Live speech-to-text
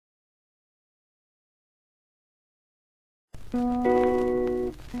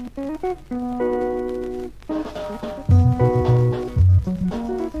Why?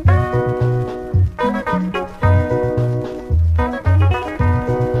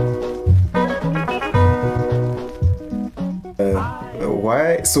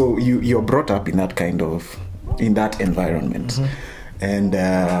 So you're brought up in that environment, and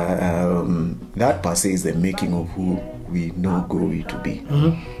that per se is the making of who we know Gowi to be.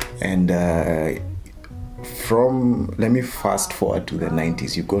 And let me fast forward to the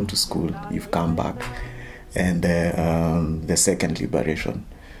 90s. You've gone to school, you've come back, and the second liberation.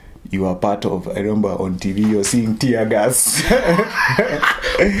 You are part of. I remember on TV you're seeing tear gas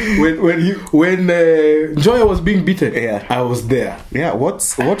when Joya was being beaten. Yeah, I was there. Yeah,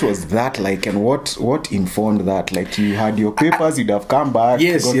 what was that like, and what informed that? Like, you had your papers, you'd have come back.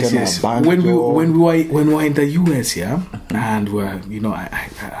 Yes. When we were in the US, and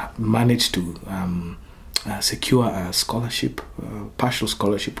I managed to secure a scholarship, partial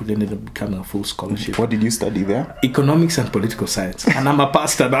scholarship, which ended up becoming a full scholarship. What did you study there? Economics and political science, and I'm a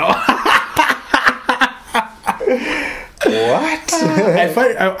pastor now. What?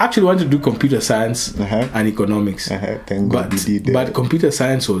 I actually wanted to do computer science and economics, Thank God you did. But computer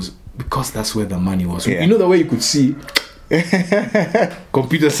science was because that's where the money was. Yeah. You know, the way you could see.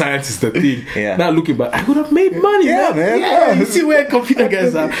 Computer science is the thing. Yeah. Now looking back, I could have made money. Man. Yeah, you see where computer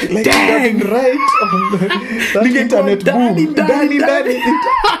guys are. Like, dang, right? The internet boom. Daddy.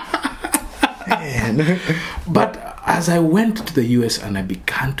 But as I went to the US and I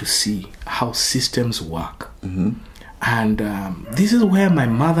began to see how systems work, and this is where my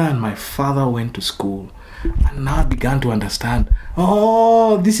mother and my father went to school, and now I began to understand.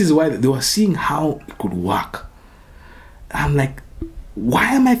 Oh, this is why they were seeing how it could work. I'm like,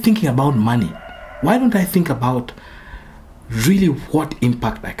 why am I thinking about money? Why don't I think about really what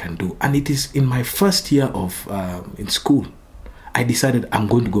impact I can do? And it is in my first year of in school, I decided I'm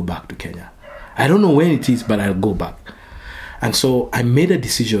going to go back to Kenya. I don't know when it is, but I'll go back. And so I made a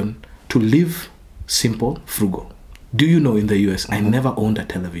decision to live simple, frugal. Do you know, in the US, I never owned a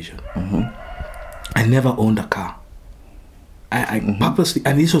television. I never owned a car. I purposely,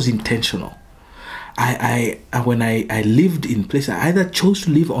 and this was intentional. When I lived in places, I either chose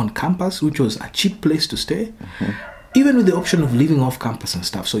to live on campus, which was a cheap place to stay, even with the option of living off campus and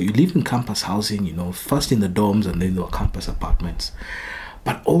stuff. So you live in campus housing, first in the dorms and then there were campus apartments.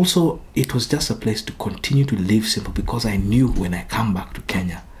 But also it was just a place to continue to live simple, because I knew when I come back to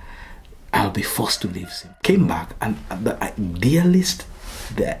Kenya, I'll be forced to live simple. Came back, and the idealist,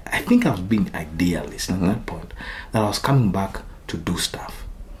 I think I was being idealist at that point, that I was coming back to do stuff.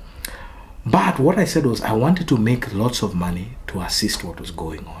 But what I said was I wanted to make lots of money to assist what was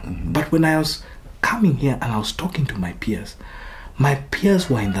going on. But when I was coming here and I was talking to my peers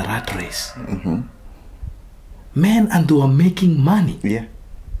were in the rat race. Men, and they were making money. Yeah.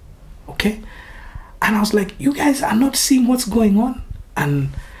 Okay? And I was like, you guys are not seeing what's going on? And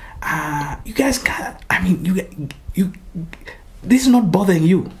you guys can't, this is not bothering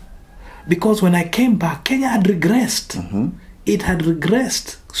you. Because when I came back, Kenya had regressed. It had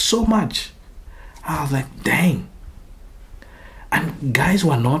regressed so much. I was like, dang. And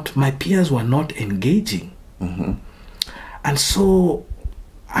my peers were not engaging. And so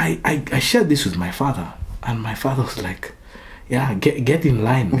I shared this with my father, and my father was like, yeah, get in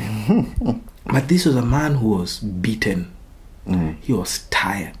line, man. But this was a man who was beaten. He was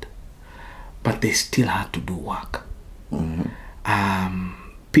tired, but they still had to do work.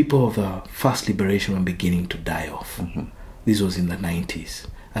 People of the first liberation were beginning to die off. This was in the 90s.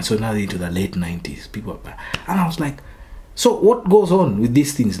 And so now into the late 90s, people are, and I was like, so what goes on with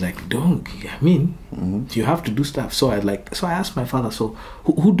these things? Like, you have to do stuff. So I asked my father, so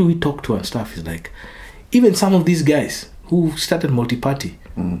who do we talk to and stuff? He's like, even some of these guys who started multi-party,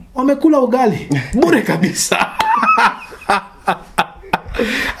 wamekula ugali, bure kabisa.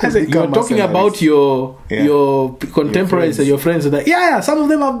 I said, you're talking about your contemporaries and your friends. That, some of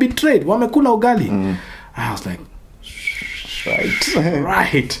them have betrayed, wamekula ugali. I was like,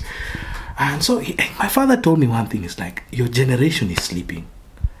 right. And so my father told me one thing. It's like, your generation is sleeping.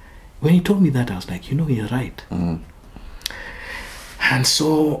 When he told me that, I was like, you're right. And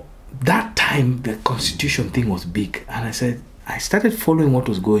so that time the constitution thing was big, and I started following what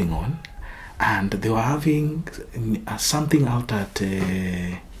was going on, and they were having something out at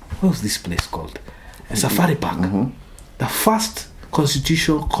what was this place called? A Safari Park. The first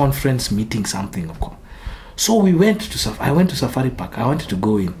constitutional conference meeting, something. So I went to Safari Park. I wanted to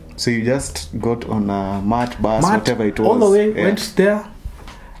go in. So you just got on a bus, whatever it was. All the way, went there,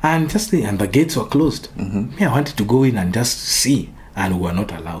 and and the gates were closed. I wanted to go in and just see, and we were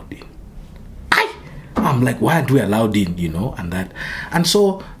not allowed in. I I'm like, why aren't we allowed in, and that. And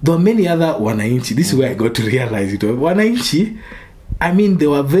so there were many other Wananchi. This is where I got to realize it. Wananchi, I mean, they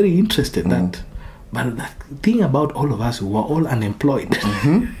were very interested in that. But the thing about all of us, we were all unemployed.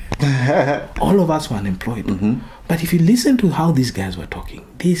 All of us were unemployed. But if you listen to how these guys were talking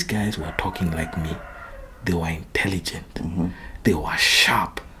like me. They were intelligent. They were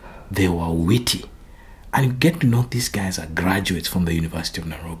sharp. They were witty. And you get to know these guys are graduates from the University of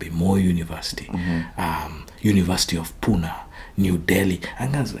Nairobi, Moi University, University of Pune, New Delhi.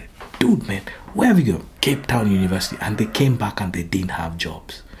 And I was like, dude, man, where have you gone? Cape Town University. And they came back and they didn't have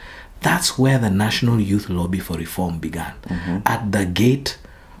jobs. That's where the National Youth Lobby for Reform began, at the gate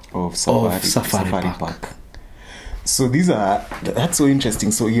of Safari Park. So that's so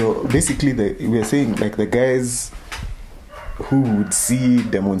interesting. So you're basically, we're saying like the guys who would see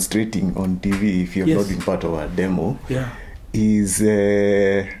demonstrating on TV, if you've not been part of a demo, is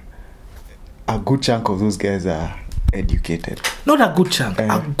a good chunk of those guys are educated. Not a good chunk,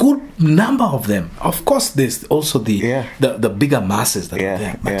 a good number of them. Of course, there's also the bigger masses that are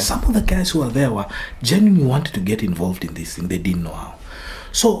there. But some of the guys who are there were genuinely wanted to get involved in this thing. They didn't know how.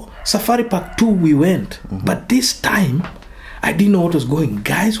 So Safari Park 2, we went. But this time, I didn't know what was going.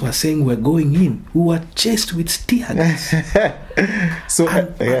 Guys were saying we're going in. We were chased with tear gas.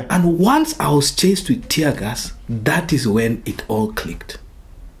 And once I was chased with tear gas, that is when it all clicked.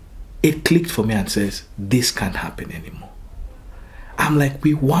 It clicked for me and says, this can't happen anymore. I'm like,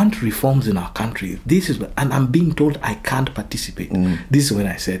 we want reforms in our country. And I'm being told I can't participate. This is when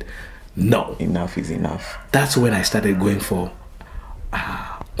I said, no. Enough is enough. That's when I started going for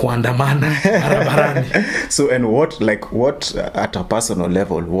kuandamana barabarani. So, and what at a personal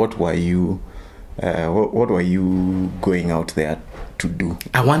level, what were you going out there to do?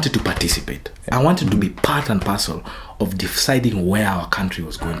 I wanted to participate. I wanted to be part and parcel of deciding where our country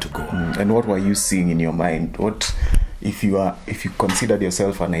was going to go. And what were you seeing in your mind? What, if you considered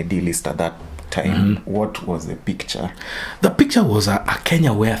yourself an idealist at that time, what was the picture? The picture was a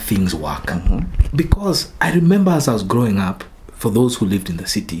Kenya where things work. Because I remember as I was growing up, for those who lived in the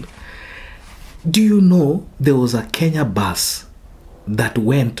city, do you know there was a Kenya bus that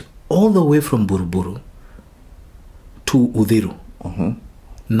went all the way from Buruburu to Udhiru,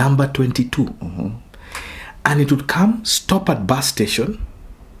 number 22. And it would come, stop at bus station,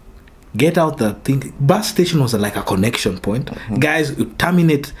 get out the thing. Bus station was like a connection point. Guys would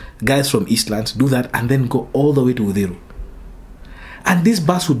terminate, guys from Eastlands, do that, and then go all the way to Udhiru. And this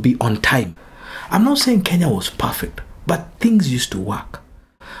bus would be on time. I'm not saying Kenya was perfect, but things used to work.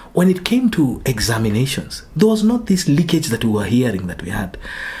 When it came to examinations, there was not this leakage that we were hearing that we had.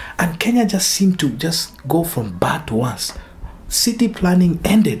 And Kenya just seemed to just go from bad to worse. City planning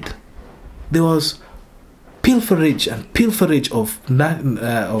ended. There was pilferage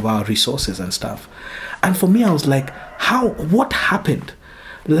of our resources and stuff. And for me, I was like, what happened?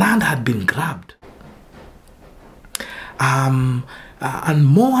 Land had been grabbed. And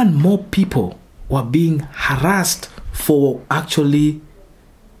more people were being harassed for actually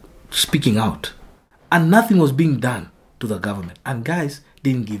speaking out. And nothing was being done to the government. And guys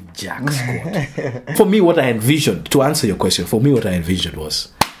didn't give jack squat. For me, what I envisioned, to answer your question,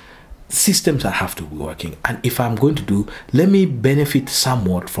 was systems that have to be working. And if I'm going to do, let me benefit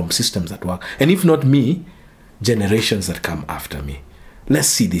somewhat from systems that work. And if not me, generations that come after me. Let's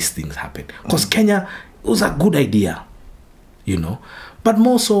see these things happen. Because Kenya was a good idea, But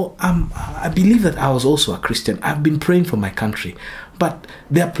more so, I believe that I was also a Christian. I've been praying for my country. But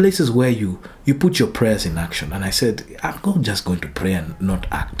there are places where you put your prayers in action. And I said, I'm not just going to pray and not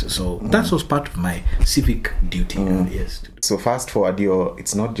act. So that was part of my civic duty. Yes. So fast forward,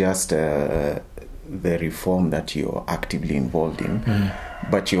 it's not just the reform that you're actively involved in,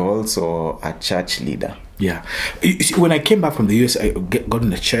 but you're also a church leader. Yeah. You see, when I came back from the US, I got in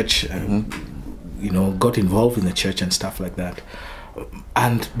the church, got involved in the church and stuff like that.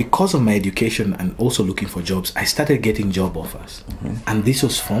 And because of my education and also looking for jobs, I started getting job offers. And this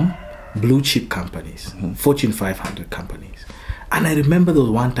was from blue chip companies, Fortune 500 companies. And I remember there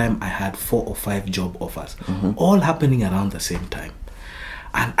was one time I had 4 or 5 job offers, all happening around the same time.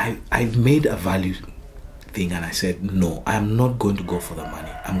 And I made a value thing and I said, no, I'm not going to go for the money.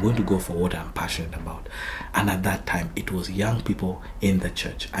 I'm going to go for what I'm passionate about. And at that time, it was young people in the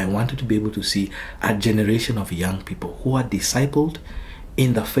church. I wanted to be able to see a generation of young people who are discipled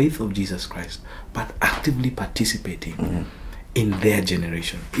in the faith of Jesus Christ, but actively participating in their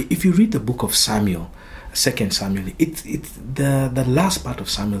generation. If you read the book of Samuel, 2 Samuel, it's the last part of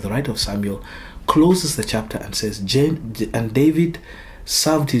Samuel, the writer of Samuel, closes the chapter and says, and David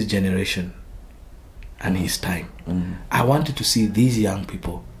served his generation and his time. I wanted to see these young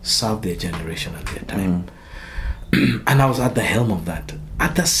people serve their generation and their time. And I was at the helm of that.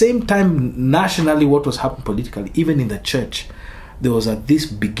 At the same time, nationally, what was happening politically, even in the church, there was at this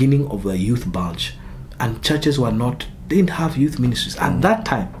beginning of the youth bunch, and churches didn't have youth ministries. At that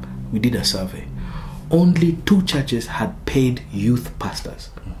time, we did a survey. Only 2 churches had paid youth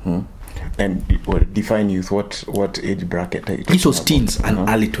pastors. And define youth, what age bracket are you talking It was about? teens and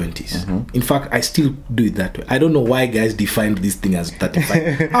early 20s. In fact, I still do it that way. I don't know why guys defined this thing as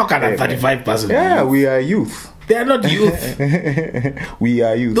 35. How can a 35 person be Yeah, youth? we are youth. They are not youth. We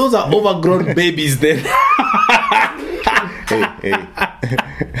are youth. Those are overgrown babies then.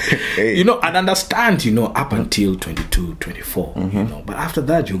 Hey. You know, and understand, you know, up until 22, 24, you know. But after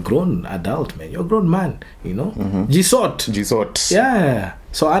that, you're grown adult, man. You're a grown man, you know. Gisot. Yeah.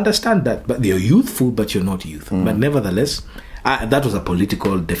 So I understand that. But you're youthful, but you're not youth. But nevertheless, that was a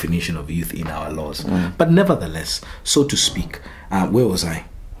political definition of youth in our laws. But nevertheless, so to speak, where was I?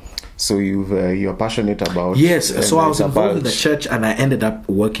 So you're passionate about... Yes, so I was involved in the church, and I ended up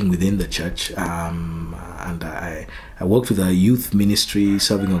working within the church. And I worked with a youth ministry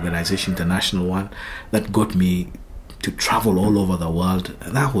serving organization, international one, that got me to travel all over the world.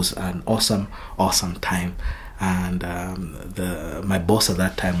 And that was an awesome time. And my boss at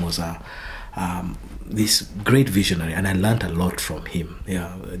that time was this great visionary, and I learned a lot from him.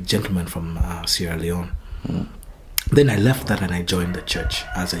 Yeah, a gentleman from Sierra Leone. Then I left that and I joined the church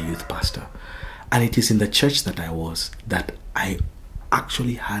as a youth pastor. And it is in the church that I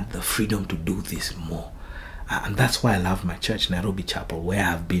actually had the freedom to do this more. And that's why I love my church, Nairobi Chapel, where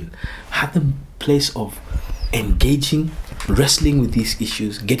I've been. Had the place of engaging, wrestling with these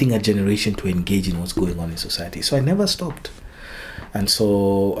issues, getting a generation to engage in what's going on in society. So I never stopped. And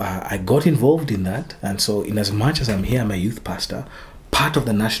so I got involved in that. And so in as much as I'm here, I'm a youth pastor, part of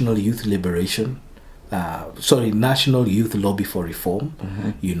the National Youth Liberation, National Youth Lobby for Reform,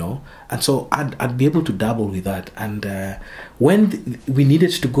 you know. And so I'd be able to dabble with that. And when we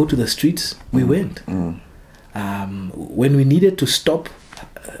needed to go to the streets, we went. When we needed to stop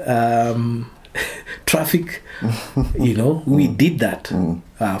traffic, you know, we did that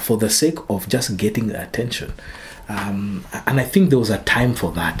for the sake of just getting attention. And I think there was a time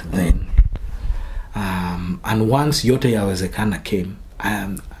for that then. And once Yote Yawezekana came,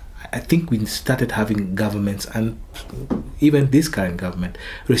 I think we started having governments, and even this current government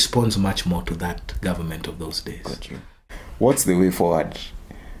responds much more to that government of those days. Got you. What's the way forward?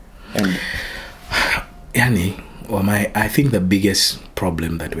 And Wamai, I think the biggest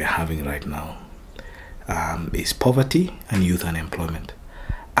problem that we're having right now is poverty and youth unemployment.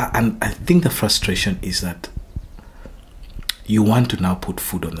 And I think the frustration is that you want to now put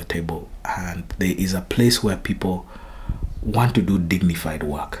food on the table, and there is a place where people want to do dignified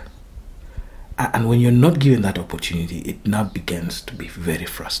work. And when you're not given that opportunity, it now begins to be very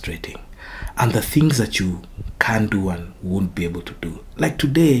frustrating. And the things that you can do and won't be able to do. Like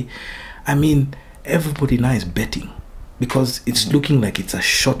today, I mean, everybody now is betting because it's looking like it's a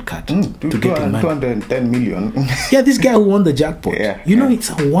shortcut to getting money. 210 million. Yeah, this guy who won the jackpot. Yeah, you know, it's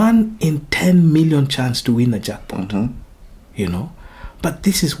a 1 in 10 million chance to win the jackpot. You know, but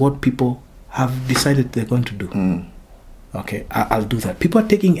this is what people have decided they're going to do. Okay, I'll do that. People are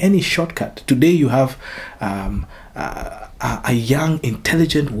taking any shortcut. Today you have a young,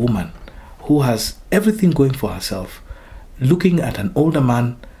 intelligent woman who has everything going for herself, looking at an older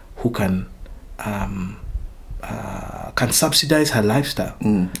man who can subsidize her lifestyle,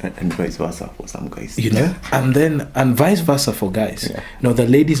 and vice versa for some guys. You know, and vice versa for guys. Yeah. You know, the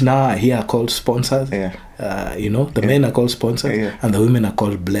ladies now are here are called sponsors. Yeah. You know, the men are called sponsors, and the women are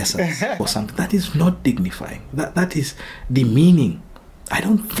called blessers or something. That is not dignifying. That is demeaning. I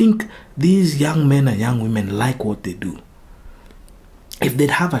don't think these young men and young women like what they do. If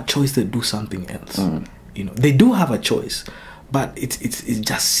they'd have a choice, they'd do something else. You know, they do have a choice, but it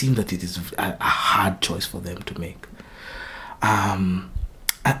just seems that it is a hard choice for them to make. And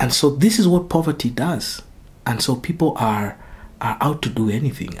so this is what poverty does. And so people are out to do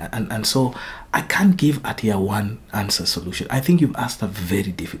anything. And so I can't give at here one answer solution. I think you've asked a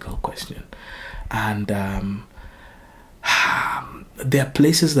very difficult question. And there are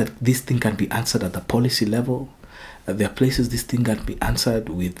places that this thing can be answered at the policy level. There are places this thing can be answered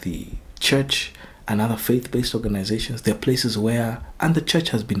with the church and other faith-based organizations. There are places where, and the church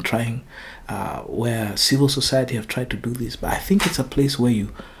has been trying, where civil society have tried to do this. But I think it's a place where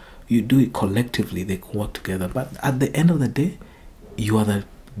you do it collectively. They can work together. But at the end of the day,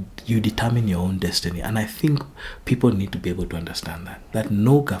 you determine your own destiny. And I think people need to be able to understand that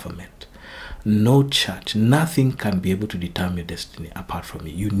no government No church, nothing can be able to determine your destiny apart from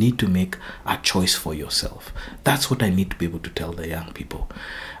you. You need to make a choice for yourself. That's what I need to be able to tell the young people.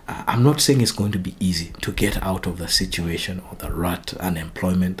 I'm not saying it's going to be easy to get out of the situation or the rut,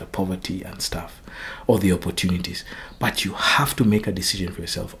 unemployment, the poverty and stuff, or the opportunities. But you have to make a decision for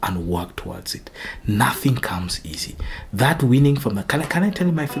yourself and work towards it. Nothing comes easy. That winning from the... Can I tell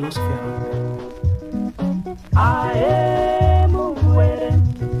you my philosophy around that? Ae Mungu were,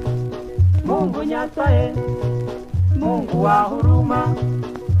 Mungu nyasaye, Mungu wa huruma,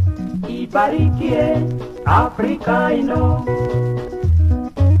 ibarikie Afrika ino.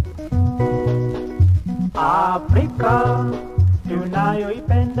 Afrika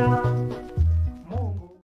tunayoipenda,